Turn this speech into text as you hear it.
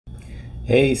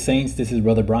Hey Saints, this is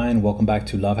Brother Brian. Welcome back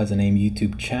to Love Has a Name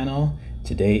YouTube channel.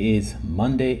 Today is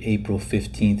Monday, April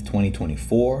 15th,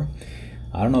 2024.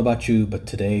 I don't know about you, but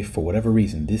today, for whatever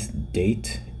reason, this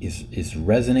date is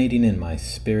resonating in my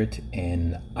spirit,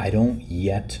 and I don't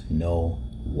yet know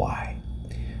why.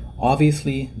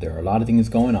 Obviously, there are a lot of things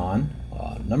going on.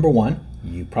 Number one,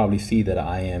 you probably see that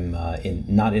I am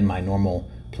not in my normal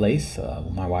place.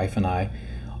 My wife and I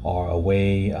are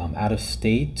away out of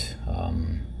state,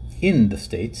 in the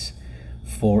States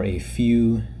for a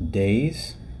few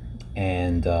days,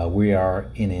 and we are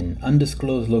in an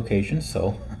undisclosed location,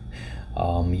 so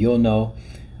you'll know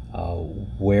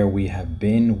where we have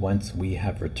been once we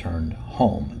have returned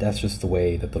home. That's just the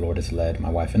way that the Lord has led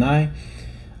my wife and I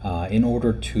in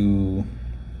order to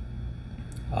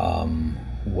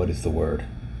what is the word?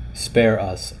 Spare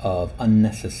us of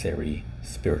unnecessary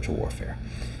spiritual warfare.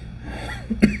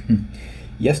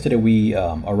 Yesterday we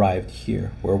arrived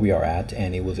here where we are at,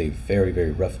 and it was a very,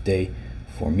 very rough day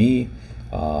for me.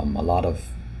 A lot of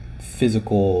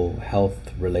physical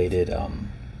health related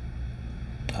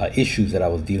issues that I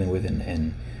was dealing with,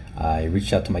 and I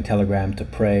reached out to my Telegram to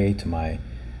pray to my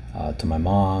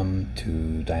mom,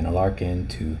 to Diana Larkin,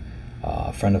 to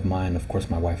a friend of mine. Of course,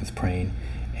 my wife is praying,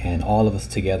 and all of us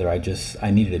together. I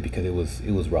needed it because it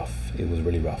was rough. It was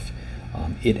really rough.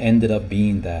 It ended up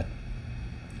being that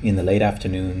in the late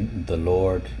afternoon, the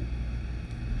Lord,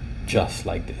 just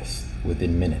like this,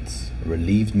 within minutes,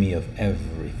 relieved me of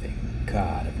everything.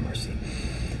 God have mercy.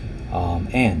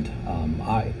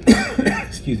 I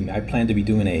excuse me, I plan to be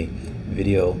doing a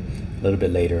video a little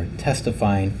bit later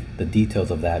testifying the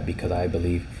details of that, because I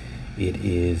believe it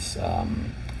is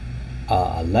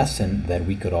a lesson that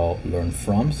we could all learn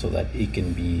from, so that it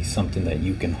can be something that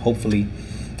you can hopefully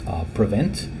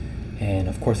prevent. And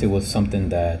of course, it was something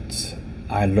that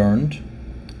I learned.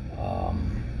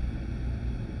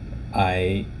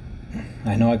 I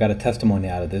know I got a testimony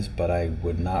out of this, but I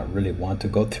would not really want to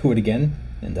go through it again,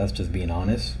 and that's just being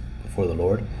honest before the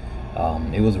Lord.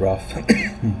 It was rough.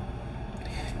 It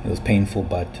was painful,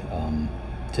 but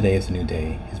today is a new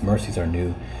day. His mercies are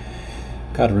new.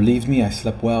 God relieved me. I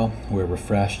slept well. We're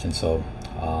refreshed, and so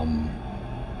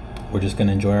we're just going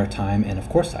to enjoy our time. And of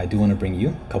course, I do want to bring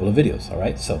you a couple of videos. All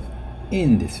right, so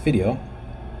in this video,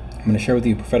 I'm going to share with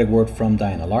you a prophetic word from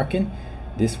Diana Larkin.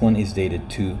 This one is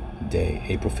dated today,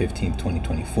 April 15th,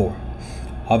 2024.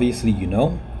 Obviously, you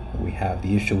know, we have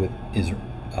the issue with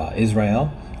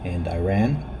Israel and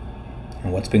Iran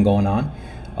and what's been going on.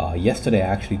 Yesterday, I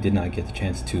actually did not get the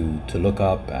chance to look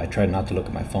up. I tried not to look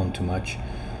at my phone too much.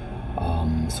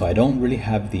 So I don't really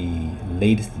have the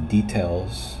latest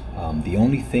details. The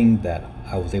only thing that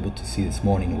I was able to see this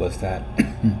morning was that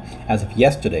as of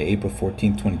yesterday, April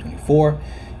 14th, 2024,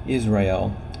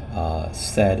 Israel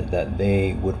said that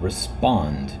they would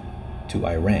respond to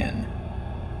Iran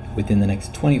within the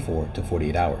next 24 to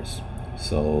 48 hours.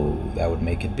 So that would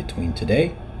make it between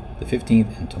today, the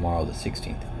 15th, and tomorrow, the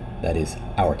 16th. That is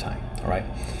our time, all right?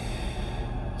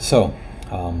 So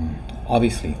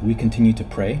obviously, we continue to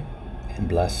pray and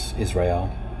bless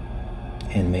Israel,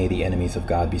 and may the enemies of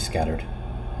God be scattered.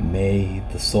 May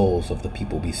the souls of the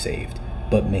people be saved,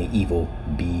 but may evil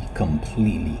be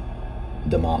completely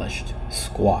demolished,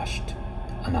 squashed,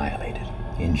 annihilated,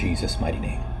 in Jesus' mighty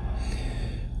name.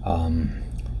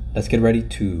 Let's get ready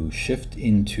to shift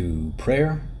into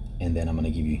prayer, and then I'm going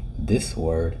to give you this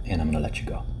word, and I'm going to let you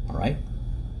go. All right?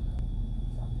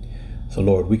 So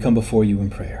Lord, we come before you in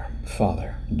prayer.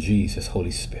 Father, Jesus,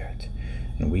 Holy Spirit,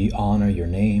 and we honor your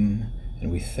name,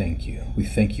 and we thank you. We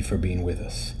thank you for being with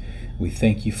us. We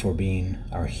thank you for being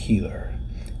our healer.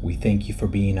 We thank you for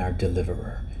being our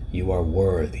deliverer. You are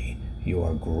worthy. You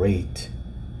are great.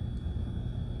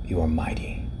 You are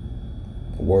mighty.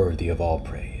 Worthy of all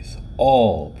praise.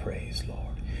 All praise,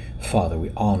 Lord. Father,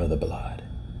 we honor the blood,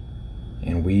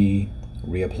 and we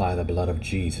reapply the blood of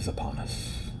Jesus upon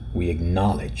us. We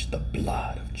acknowledge the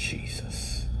blood of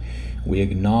Jesus. We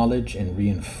acknowledge and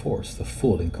reinforce the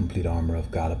full and complete armor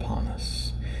of God upon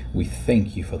us. We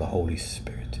thank you for the Holy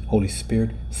Spirit. Holy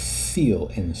Spirit, seal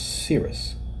and sear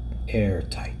us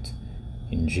airtight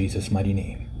in Jesus' mighty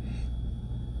name.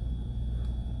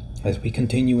 As we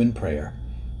continue in prayer,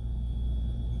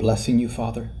 blessing you,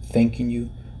 Father, thanking you,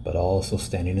 but also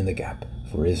standing in the gap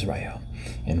for Israel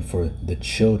and for the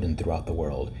children throughout the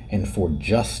world, and for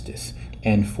justice,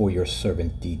 and for your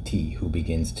servant DT, who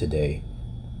begins today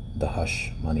the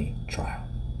hush money trial.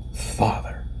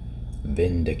 Father,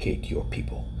 vindicate your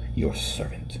people, your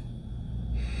servant.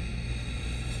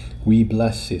 We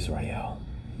bless Israel.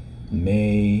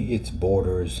 May its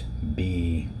borders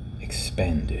be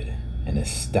expanded and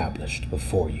established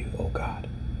before you, O God.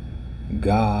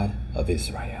 God of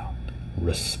Israel,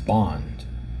 respond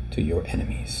to your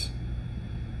enemies.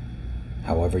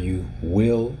 However you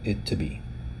will it to be,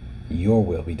 your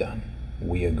will be done.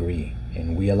 We agree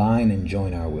and we align and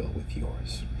join our will with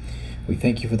yours. We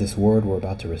thank you for this word we're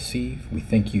about to receive. We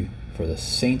thank you for the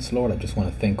saints, Lord. I just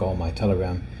want to thank all my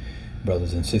Telegram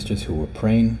brothers and sisters who were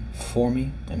praying for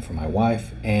me and for my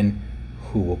wife, and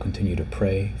who will continue to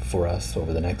pray for us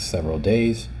over the next several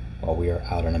days while we are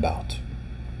out and about.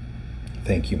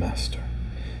 Thank you, Master.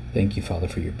 Thank you, Father,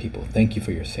 for your people. Thank you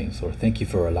for your saints, Lord. Thank you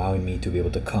for allowing me to be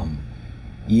able to come,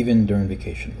 even during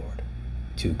vacation, Lord,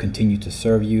 to continue to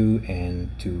serve you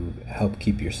and to help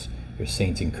keep your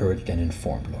saints encouraged and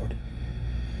informed, Lord.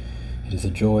 It is a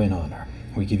joy and honor.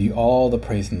 We give you all the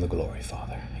praise and the glory,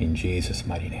 Father, in Jesus'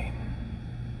 mighty name.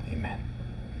 Amen.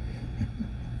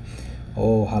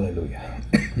 Oh, hallelujah.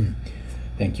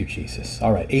 Thank you, Jesus.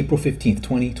 All right, April 15th,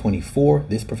 2024.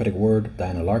 This prophetic word,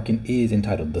 Diana Larkin, is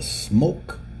entitled "The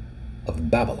Smoke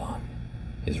of Babylon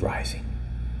is Rising."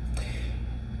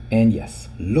 And yes,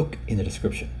 look in the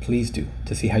description, please do,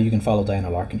 to see how you can follow Diana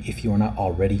Larkin if you are not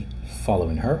already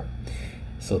following her,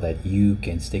 so that you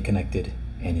can stay connected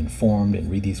and informed and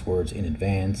read these words in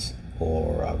advance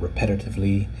or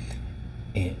repetitively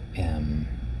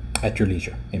at your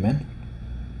leisure. Amen.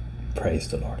 Praise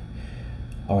the Lord.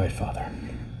 All right, Father.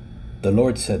 The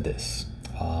Lord said this.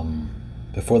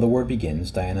 Before the word begins,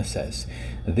 Diana says,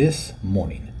 "This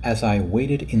morning, as I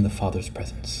waited in the Father's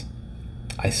presence,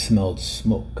 I smelled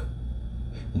smoke,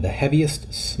 the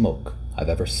heaviest smoke I've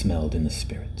ever smelled in the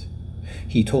Spirit.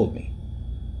 He told me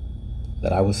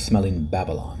that I was smelling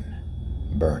Babylon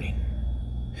burning,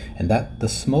 and that the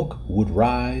smoke would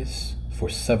rise for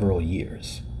several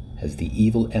years as the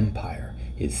evil empire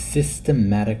is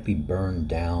systematically burned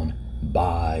down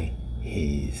by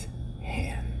his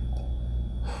hand."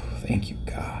 Thank you,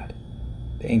 God.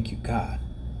 Thank you, God.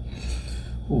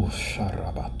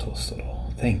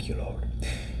 Thank you, Lord.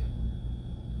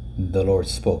 The Lord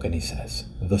spoke and he says,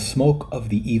 "The smoke of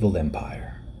the evil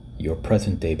empire, your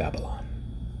present day Babylon,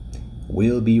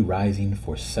 will be rising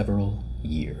for several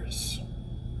years."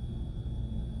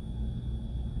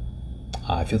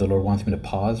 I feel the Lord wants me to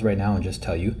pause right now and just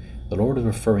tell you, the Lord is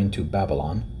referring to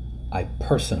Babylon. I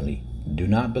personally do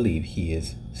not believe he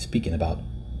is speaking about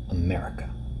America,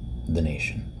 the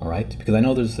nation, all right? Because I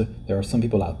know there are some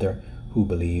people out there who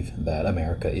believe that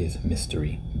America is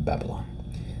Mystery Babylon,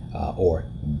 or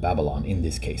Babylon in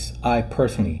this case. I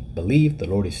personally believe the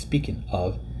Lord is speaking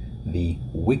of the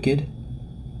wicked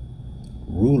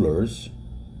rulers,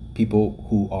 people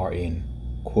who are in,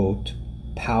 quote,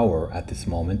 power at this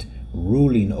moment,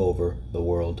 ruling over the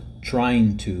world,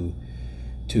 trying to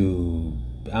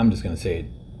I'm just going to say it,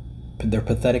 their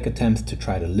pathetic attempts to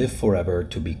try to live forever,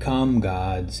 to become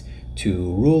gods,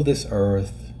 to rule this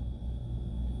earth,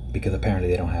 because apparently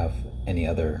they don't have any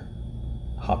other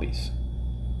hobbies.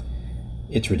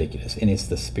 It's ridiculous, and it's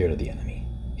the spirit of the enemy.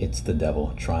 It's the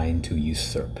devil trying to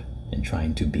usurp and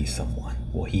trying to be someone.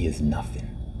 Well, he is nothing.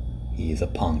 He is a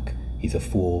punk. He's a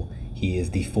fool. He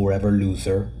is the forever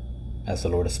loser, as the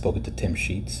Lord has spoken to Tim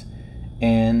Sheets,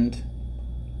 and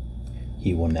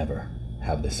he will never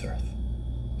have this earth.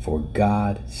 For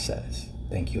God says,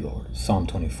 thank you, Lord, Psalm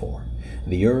 24,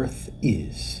 "The earth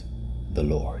is the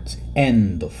Lord's,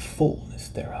 and the fullness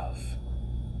thereof.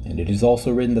 And it is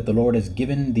also written that the Lord has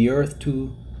given the earth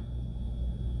to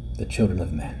the children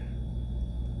of men."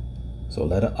 So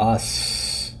let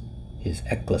us, his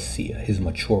ecclesia, his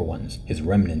mature ones, his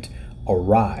remnant,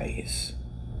 arise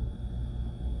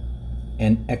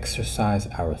and exercise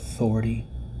our authority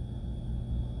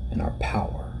and our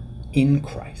power in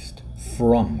Christ,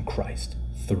 from Christ,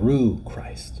 through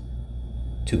Christ,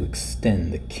 to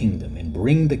extend the kingdom and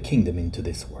bring the kingdom into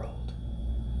this world.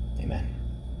 Amen.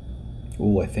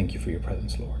 Oh, I thank you for your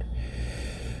presence, Lord.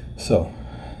 So,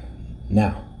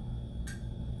 now,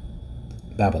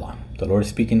 Babylon. The Lord is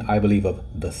speaking, I believe, of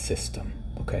the system,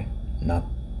 okay? Not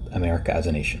America as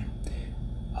a nation.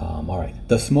 All right.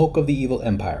 "The smoke of the evil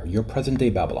empire, your present day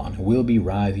Babylon, will be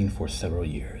rising for several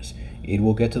years. It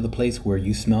will get to the place where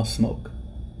you smell smoke.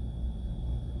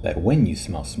 That when you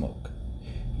smell smoke,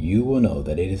 you will know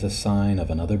that it is a sign of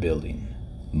another building,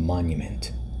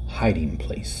 monument, hiding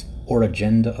place, or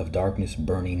agenda of darkness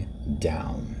burning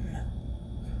down.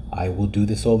 I will do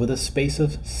this over the space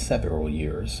of several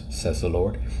years, says the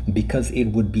Lord, because it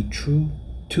would be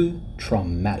too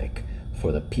traumatic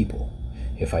for the people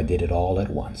if I did it all at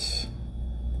once.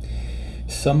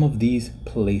 Some of these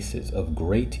places of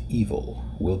great evil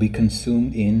will be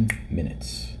consumed in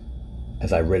minutes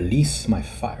as I release my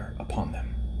fire upon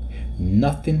them.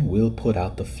 Nothing will put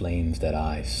out the flames that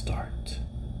I start.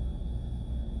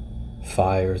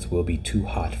 fires will be too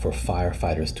hot for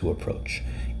firefighters to approach.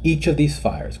 Each of these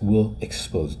fires will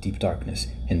expose deep darkness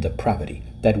and depravity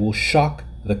that will shock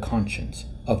the conscience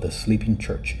of the sleeping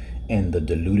church and the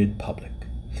deluded public.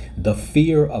 The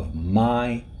fear of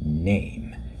my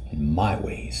name and my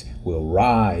ways will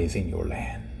rise in your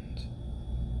land.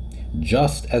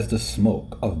 Just as the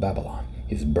smoke of Babylon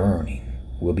is burning,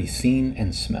 will be seen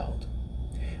and smelled.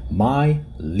 My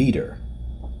leader,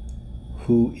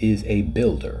 who is a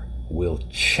builder, will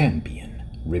champion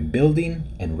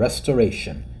rebuilding and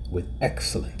restoration with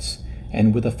excellence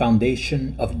and with a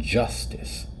foundation of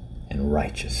justice and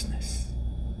righteousness.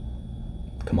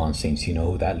 Come on, saints, you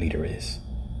know who that leader is.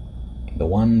 The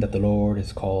one that the Lord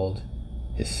has called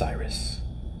is Cyrus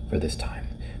for this time.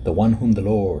 The one whom the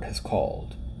Lord has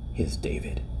called is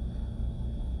David.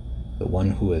 The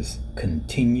one who has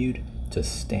continued to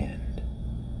stand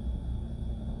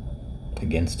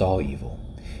against all evil.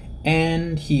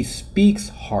 And he speaks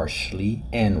harshly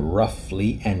and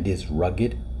roughly and is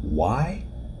rugged. Why?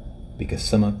 Because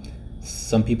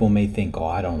some people may think, oh,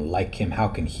 I don't like him. How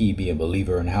can he be a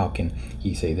believer? And how can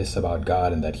he say this about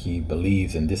God and that he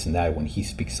believes in this and that when he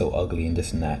speaks so ugly and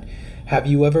this and that? Have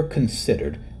you ever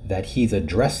considered that he's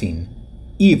addressing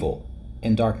evil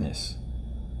and darkness?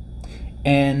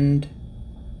 And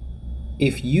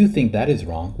if you think that is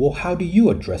wrong, well, how do you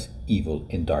address evil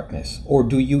and darkness? Or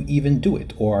do you even do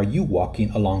it? Or are you walking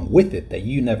along with it that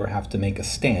you never have to make a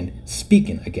stand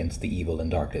speaking against the evil and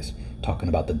darkness, talking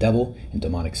about the devil and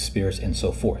demonic spirits and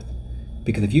so forth?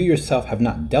 Because if you yourself have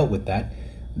not dealt with that,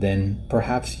 then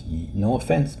perhaps, no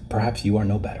offense, perhaps you are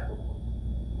no better.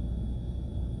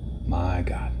 My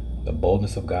God, the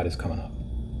boldness of God is coming up.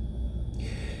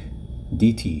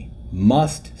 DT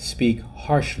must speak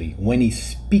harshly when he's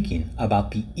speaking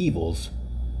about the evils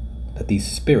that these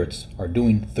spirits are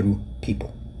doing through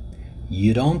people.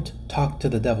 You don't talk to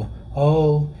the devil.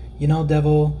 Oh, you know,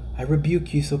 devil, I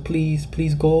rebuke you, so please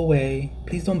go away.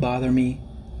 Please don't bother me.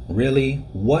 Really?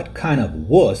 What kind of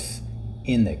wuss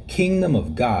in the kingdom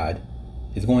of God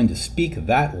is going to speak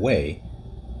that way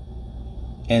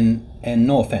and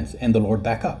no offense, and the Lord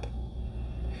back up?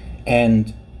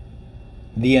 And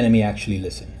the enemy actually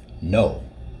listen. No,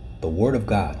 the word of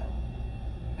God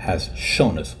has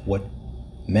shown us what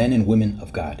men and women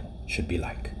of God should be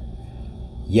like.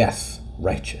 Yes,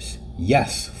 righteous.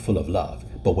 Yes, full of love.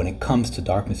 But when it comes to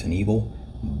darkness and evil,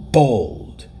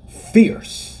 bold,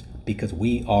 fierce, because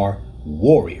we are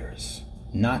warriors,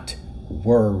 not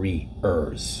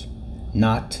worriers,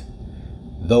 not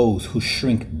those who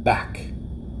shrink back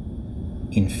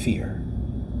in fear.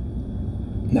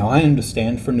 Now, I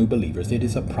understand for new believers, it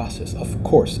is a process, of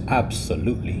course,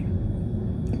 absolutely.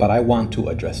 But I want to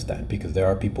address that because there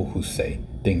are people who say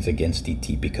things against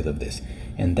DT because of this.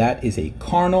 And that is a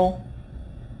carnal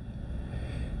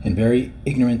and very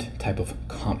ignorant type of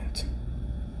comment.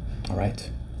 All right?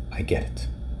 I get it.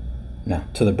 Now,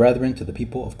 to the brethren, to the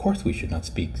people, of course we should not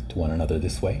speak to one another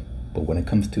this way. But when it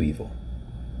comes to evil,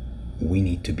 we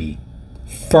need to be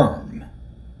firm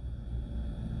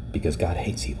because God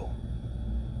hates evil.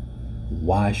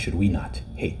 Why should we not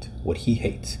hate what he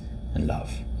hates and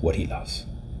love what he loves?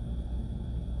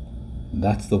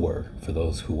 That's the word for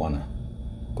those who want to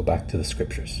go back to the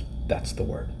scriptures. That's the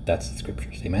word. That's the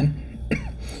scriptures. Amen?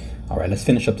 All right, let's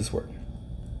finish up this word.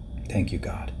 Thank you,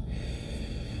 God.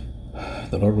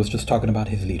 The Lord was just talking about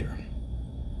his leader.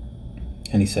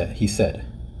 And he said,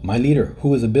 my leader,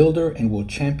 who is a builder and will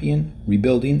champion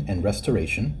rebuilding and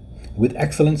restoration with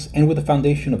excellence and with a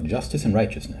foundation of justice and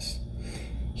righteousness.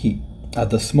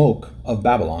 The smoke of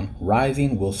Babylon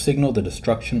rising will signal the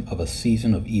destruction of a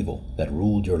season of evil that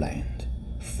ruled your land.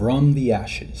 From the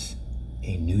ashes,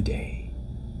 a new day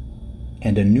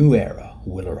and a new era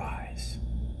will arise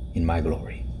in my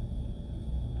glory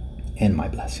and my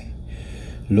blessing.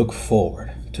 Look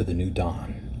forward to the new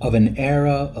dawn of an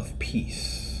era of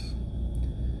peace.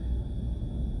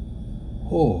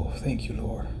 Oh, thank you,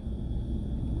 Lord.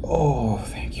 Oh,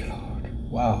 thank you,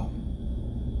 Lord. Wow.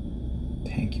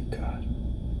 Thank you, God.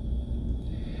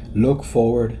 Look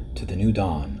forward to the new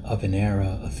dawn of an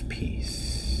era of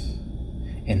peace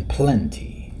and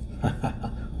plenty.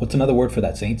 What's another word for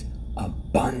that, saints?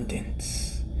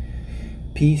 Abundance.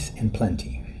 Peace and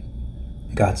plenty.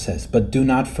 God says, but do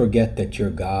not forget that your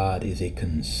God is a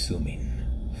consuming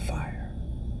fire.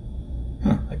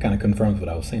 That kind of confirms what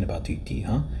I was saying about TT,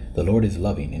 huh? The Lord is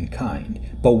loving and kind.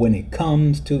 But when it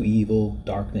comes to evil,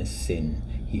 darkness, sin,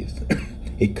 he is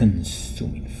a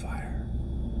consuming fire.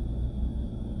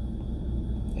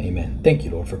 Amen. Thank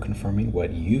you, Lord, for confirming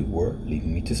what you were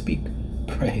leading me to speak.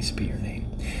 Praise be your name.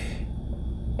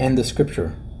 And the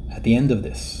scripture at the end of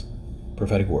this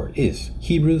prophetic word is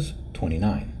Hebrews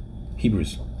 29.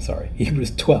 Hebrews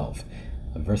 12,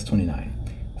 verse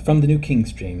 29. From the New King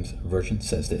James Version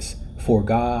says this: For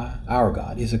God, our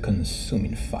God, is a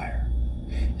consuming fire.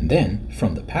 And then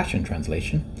from the Passion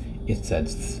Translation, it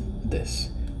says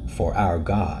this: For our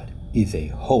God is a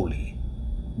holy,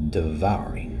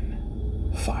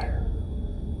 devouring fire.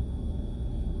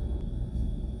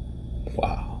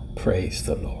 Wow, praise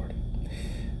the Lord.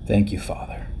 Thank you,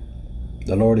 Father.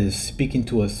 The Lord is speaking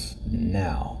to us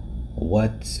now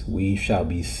what we shall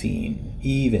be seeing,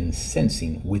 even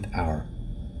sensing with our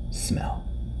smell.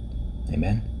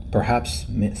 Amen. Perhaps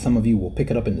some of you will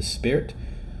pick it up in the spirit.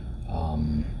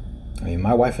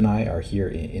 My wife and I are here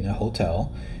in a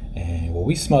hotel, and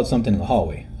we smelled something in the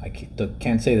hallway. I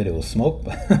can't say that it was smoke,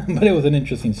 but it was an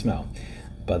interesting smell.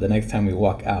 But the next time we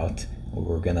walk out,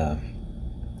 we're gonna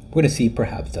see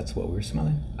perhaps that's what we're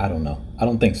smelling. I don't know. I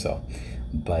don't think so,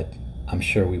 but I'm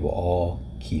sure we will all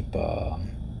keep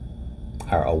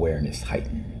our awareness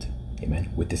heightened.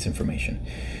 Amen. With this information.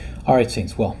 All right,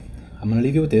 saints. Well, I'm going to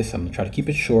leave you with this. I'm going to try to keep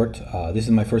it short. This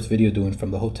is my first video doing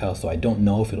from the hotel, so I don't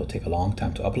know if it'll take a long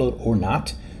time to upload or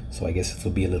not. So I guess this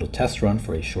will be a little test run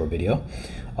for a short video.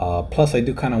 Plus, I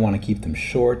do kind of want to keep them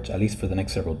short, at least for the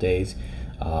next several days.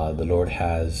 The Lord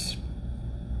has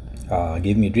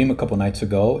gave me a dream a couple nights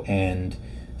ago, and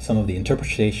some of the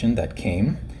interpretation that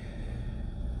came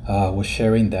was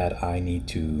sharing that I need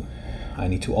to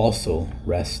also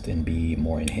rest and be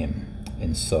more in Him.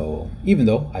 And so, even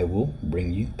though I will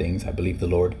bring you things, I believe the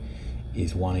Lord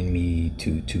is wanting me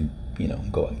to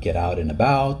go get out and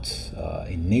about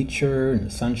in nature, in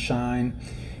the sunshine,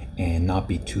 and not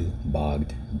be too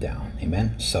bogged down.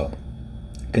 Amen. So,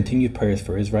 continued prayers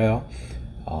for Israel.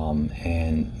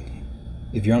 And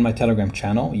if you're on my Telegram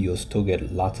channel, you'll still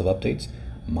get lots of updates.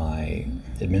 My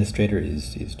administrator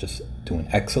is just doing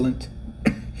excellent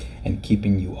and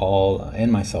keeping you all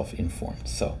and myself informed.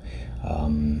 So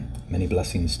many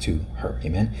blessings to her.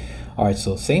 Amen. All right,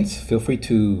 so saints, feel free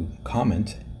to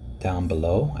comment down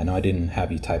below. I know I didn't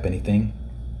have you type anything.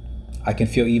 I can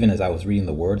feel, even as I was reading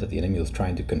the word, that the enemy was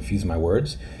trying to confuse my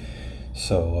words.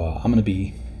 So I'm going to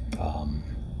be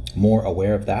more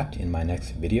aware of that in my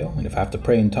next video. And if I have to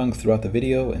pray in tongues throughout the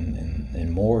video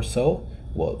and more so,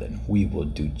 well, then we will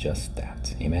do just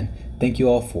that. Amen. Thank you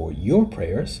all for your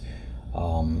prayers.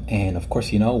 And of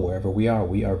course, wherever we are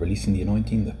releasing the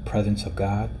anointing, the presence of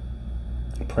God,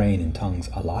 praying in tongues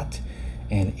a lot,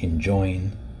 and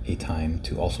enjoying a time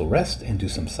to also rest and do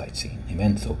some sightseeing.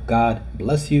 Amen. So God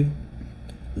bless you.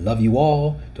 Love you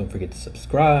all. Don't forget to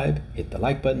subscribe, hit the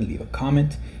like button, leave a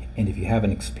comment. And if you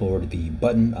haven't explored the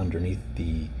button underneath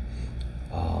the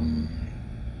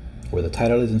where the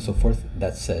title is and so forth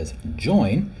that says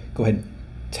join, go ahead and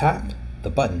tap the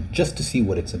button just to see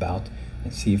what it's about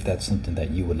and see if that's something that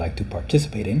you would like to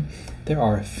participate in. There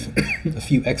are a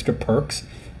few extra perks,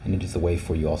 and it is a way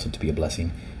for you also to be a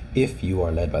blessing if you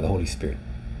are led by the Holy Spirit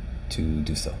to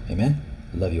do so. Amen.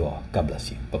 Love you all. God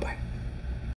bless you. Bye-bye.